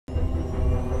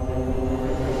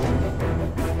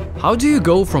How do you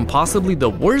go from possibly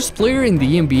the worst player in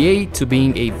the NBA to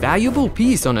being a valuable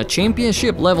piece on a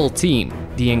championship level team?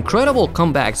 The incredible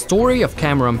comeback story of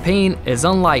Cameron Payne is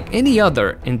unlike any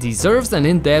other and deserves an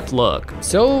in-depth look.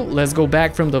 So let's go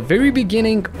back from the very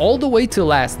beginning all the way to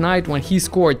last night when he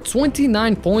scored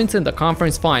 29 points in the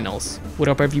conference finals. What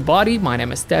up everybody, my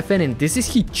name is Stefan and this is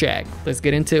Heat Check. Let's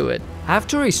get into it.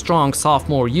 After a strong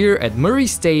sophomore year at Murray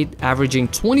State, averaging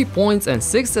 20 points and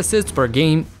 6 assists per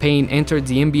game, Payne entered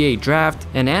the NBA draft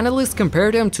and analysts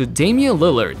compared him to Damian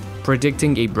Lillard,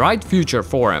 predicting a bright future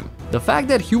for him. The fact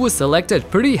that he was selected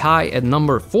pretty high at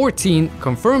number 14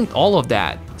 confirmed all of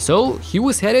that, so he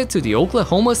was headed to the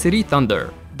Oklahoma City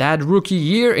Thunder. That rookie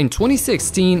year in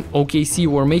 2016, OKC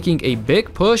were making a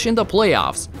big push in the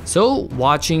playoffs, so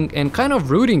watching and kind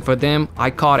of rooting for them, I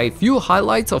caught a few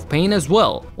highlights of Payne as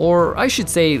well, or I should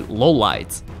say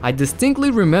lowlights. I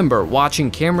distinctly remember watching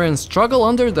Cameron struggle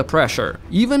under the pressure,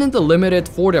 even in the limited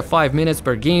 4 to 5 minutes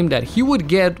per game that he would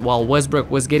get while Westbrook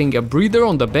was getting a breather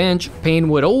on the bench. Payne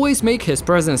would always make his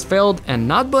presence felt, and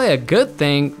not by a good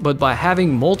thing, but by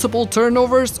having multiple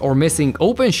turnovers or missing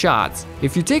open shots.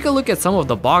 If you take a look at some of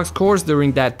the box scores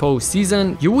during that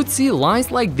postseason, you would see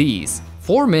lines like these: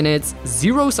 4 minutes,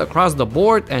 zeros across the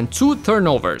board and 2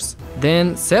 turnovers.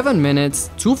 Then 7 minutes,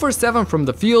 2 for 7 from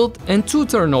the field and 2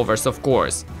 turnovers of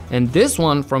course. And this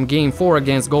one from game 4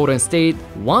 against Golden State,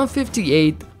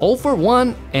 158, 0 for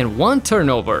 1 and 1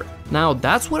 turnover. Now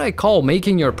that's what I call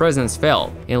making your presence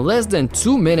felt. In less than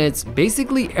 2 minutes,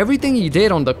 basically everything he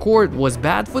did on the court was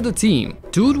bad for the team.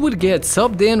 Dude would get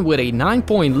subbed in with a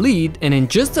 9-point lead, and in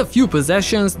just a few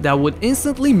possessions that would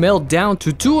instantly melt down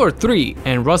to 2 or 3,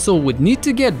 and Russell would need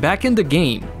to get back in the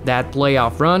game. That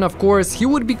playoff run, of course, he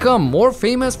would become more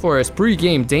famous for his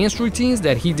pre-game dance routines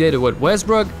that he did with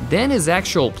Westbrook than his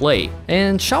actual play.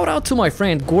 And shout out to my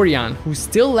friend Gorian, who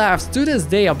still laughs to this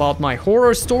day about my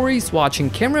horror stories watching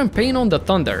Cameron Payne on the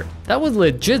Thunder. That was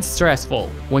legit stressful.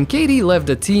 When KD left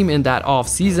the team in that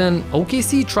off-season,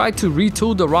 OKC tried to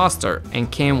retool the roster,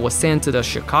 and Cam was sent to the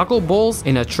Chicago Bulls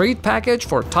in a trade package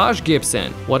for Taj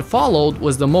Gibson. What followed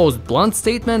was the most blunt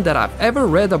statement that I've ever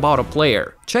read about a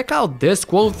player. Check out this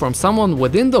quote from someone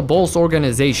within the Bulls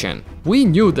organization. "We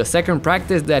knew the second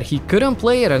practice that he couldn't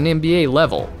play at an NBA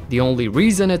level. The only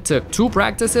reason it took 2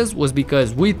 practices was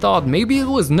because we thought maybe it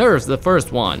was nerves the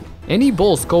first one. Any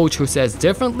Bulls coach who says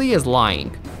differently is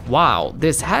lying." Wow,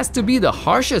 this has to be the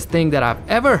harshest thing that I've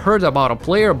ever heard about a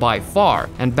player by far,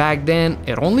 and back then,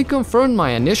 it only confirmed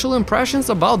my initial impressions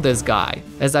about this guy.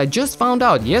 As I just found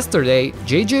out yesterday,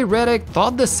 JJ Redick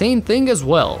thought the same thing as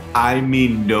well. I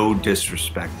mean no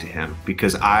disrespect to him,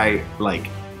 because I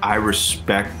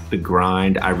respect the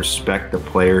grind, I respect the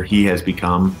player he has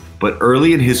become, but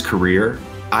early in his career,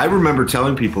 I remember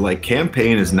telling people like Cam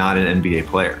Payne is not an NBA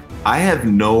player. I have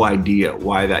no idea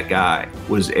why that guy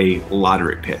was a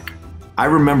lottery pick. I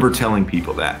remember telling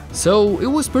people that. So it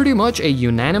was pretty much a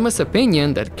unanimous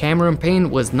opinion that Cameron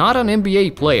Payne was not an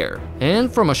NBA player.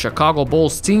 And from a Chicago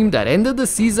Bulls team that ended the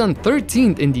season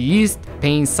 13th in the East,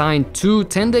 Payne signed 2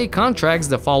 10-day contracts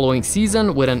the following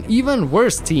season with an even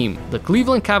worse team, the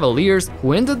Cleveland Cavaliers,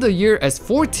 who ended the year as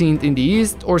 14th in the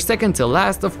East, or second to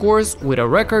last of course, with a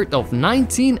record of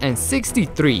 19 and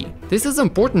 63. This is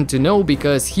important to know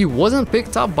because he wasn't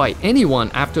picked up by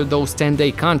anyone after those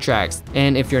 10-day contracts,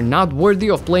 and if you're not worthy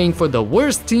of playing for the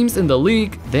worst teams in the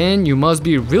league, then you must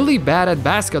be really bad at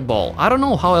basketball. I don't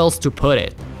know how else to put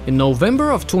it. In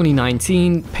November of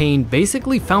 2019, Payne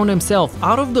basically found himself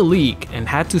out of the league and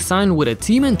had to sign with a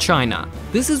team in China.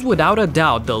 This is without a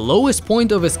doubt the lowest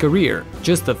point of his career,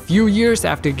 just a few years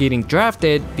after getting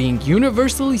drafted, being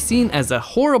universally seen as a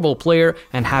horrible player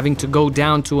and having to go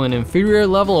down to an inferior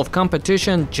level of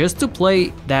competition just to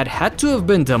play. That had to have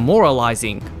been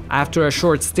demoralizing. After a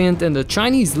short stint in the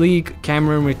Chinese league,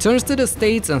 Cameron returns to the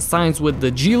States and signs with the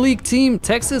G League team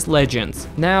Texas Legends.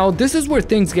 Now, this is where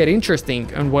things get interesting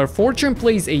and where fortune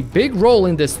plays a big role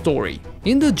in this story.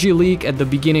 In the G League at the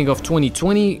beginning of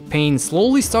 2020, Payne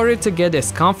slowly started to get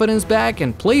his confidence back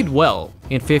and played well.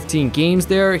 In 15 games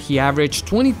there, he averaged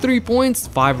 23 points,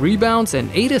 5 rebounds, and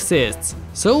 8 assists.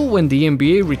 So when the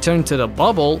NBA returned to the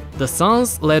bubble, the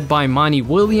Suns, led by Monty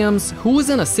Williams, who was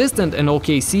an assistant in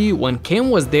OKC when Cam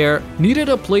was there, needed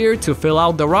a player to fill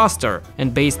out the roster,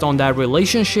 and based on that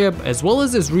relationship as well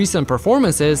as his recent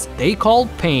performances, they called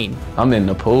Payne. I'm in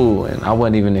the pool and I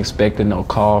wasn't even expecting no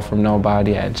call from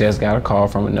nobody. I just got a call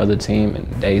from another team and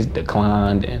they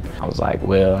declined, and I was like,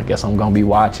 well, I guess I'm gonna be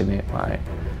watching it. I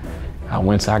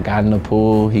got in the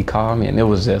pool, he called me, and it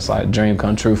was just like a dream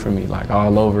come true for me, like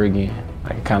all over again.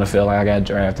 Like, it kind of felt like I got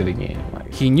drafted again. Like,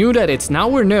 He knew that it's now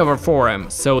or never for him,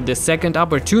 so the second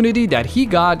opportunity that he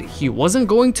got, he wasn't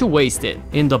going to waste it.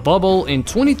 In the bubble, in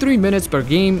 23 minutes per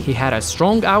game, he had a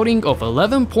strong outing of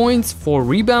 11 points, 4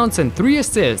 rebounds and 3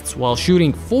 assists while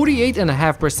shooting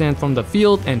 48.5% from the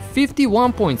field and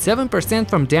 51.7%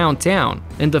 from downtown.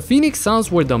 And the Phoenix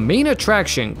Suns were the main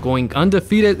attraction, going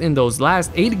undefeated in those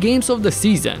last 8 games of the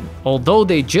season. Although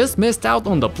they just missed out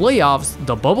on the playoffs,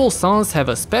 the bubble Suns have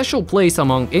a special place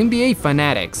among NBA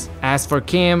fanatics. As for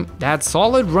Cam, that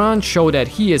solid run showed that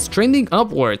he is trending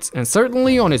upwards and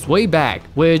certainly on his way back,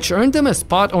 which earned him a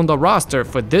spot on the roster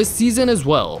for this season as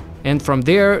well. And from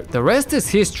there, the rest is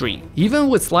history. Even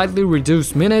with slightly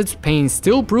reduced minutes, Payne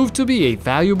still proved to be a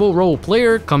valuable role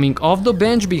player, coming off the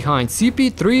bench behind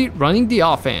CP3 running the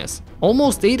offense.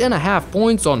 Almost 8.5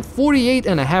 points on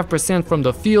 48.5% from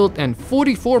the field and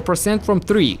 44% from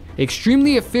 3.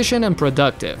 Extremely efficient and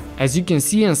productive. As you can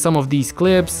see in some of these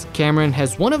clips, Cameron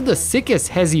has one of the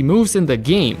sickest hezzy moves in the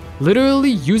game,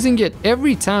 literally using it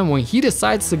every time when he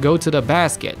decides to go to the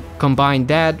basket. Combine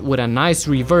that with a nice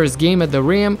reverse game at the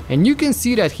rim, and you can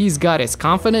see that he's got his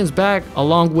confidence back,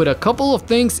 along with a couple of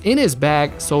things in his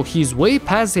bag, so he's way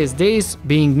past his days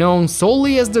being known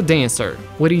solely as the dancer.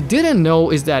 What he didn't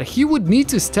know is that he would need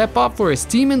to step up for his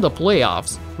team in the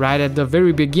playoffs. Right at the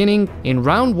very beginning, in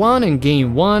round 1 and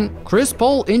game 1, Chris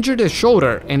Paul injured his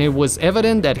shoulder and it was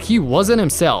evident that he wasn't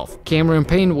himself. Cameron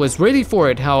Payne was ready for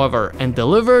it, however, and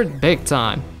delivered big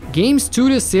time. Games 2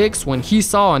 to 6, when he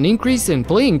saw an increase in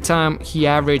playing time, he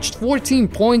averaged 14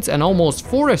 points and almost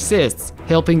 4 assists,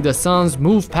 helping the Suns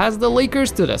move past the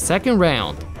Lakers to the second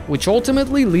round. Which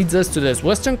ultimately leads us to this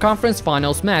Western Conference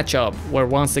Finals matchup, where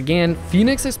once again,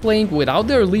 Phoenix is playing without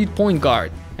their lead point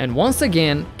guard. And once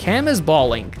again, Cam is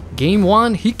balling. Game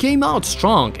 1, he came out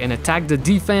strong and attacked the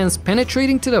defense,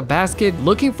 penetrating to the basket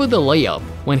looking for the layup.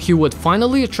 When he would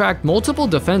finally attract multiple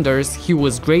defenders, he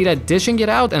was great at dishing it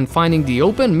out and finding the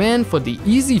open man for the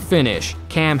easy finish.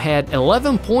 Cam had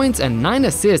 11 points and 9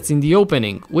 assists in the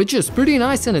opening, which is pretty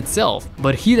nice in itself,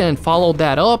 but he then followed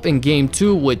that up in Game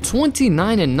 2 with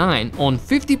 29 and 9 on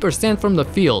 50% from the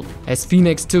field, as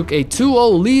Phoenix took a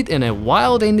 2-0 lead in a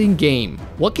wild-ending game.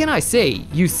 What can I say?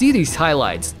 You see these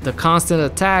highlights, the constant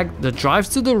attack, the drives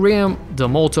to the rim, the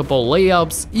multiple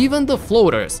layups, even the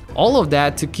floaters, all of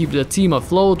that to keep the team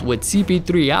afloat with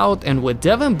CP3 out and with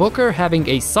Devin Booker having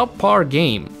a subpar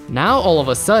game. Now all of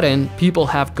a sudden, people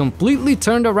have completely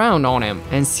turned around on him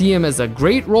and see him as a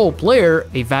great role player,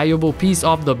 a valuable piece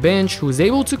off the bench who's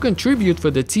able to contribute for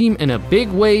the team in a big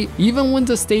way even when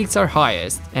the stakes are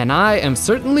highest. And I am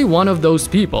certainly one of those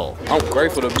people. I'm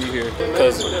grateful to be here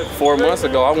because 4 months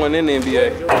ago I went in the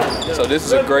NBA. So this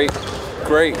is a great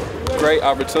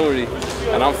opportunity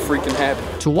and I'm freaking happy.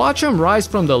 To watch him rise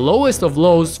from the lowest of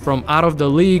lows, from out of the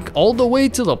league all the way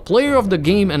to the player of the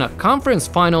game in a conference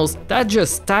finals, that's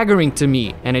just staggering to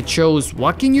me, and it shows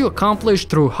what can you accomplish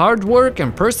through hard work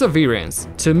and perseverance.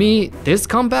 To me, this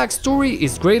comeback story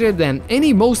is greater than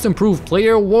any most improved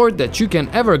player award that you can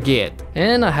ever get.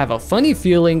 And I have a funny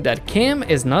feeling that Cam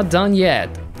is not done yet.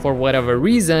 For whatever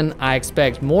reason, I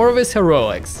expect more of his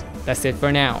heroics. That's it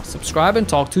for now. Subscribe and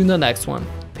talk to you in the next one.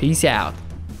 Peace out.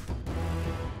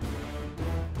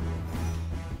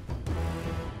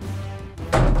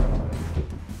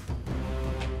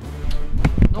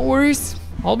 No worries,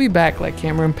 I'll be back like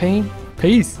Cameron Payne.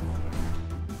 Peace.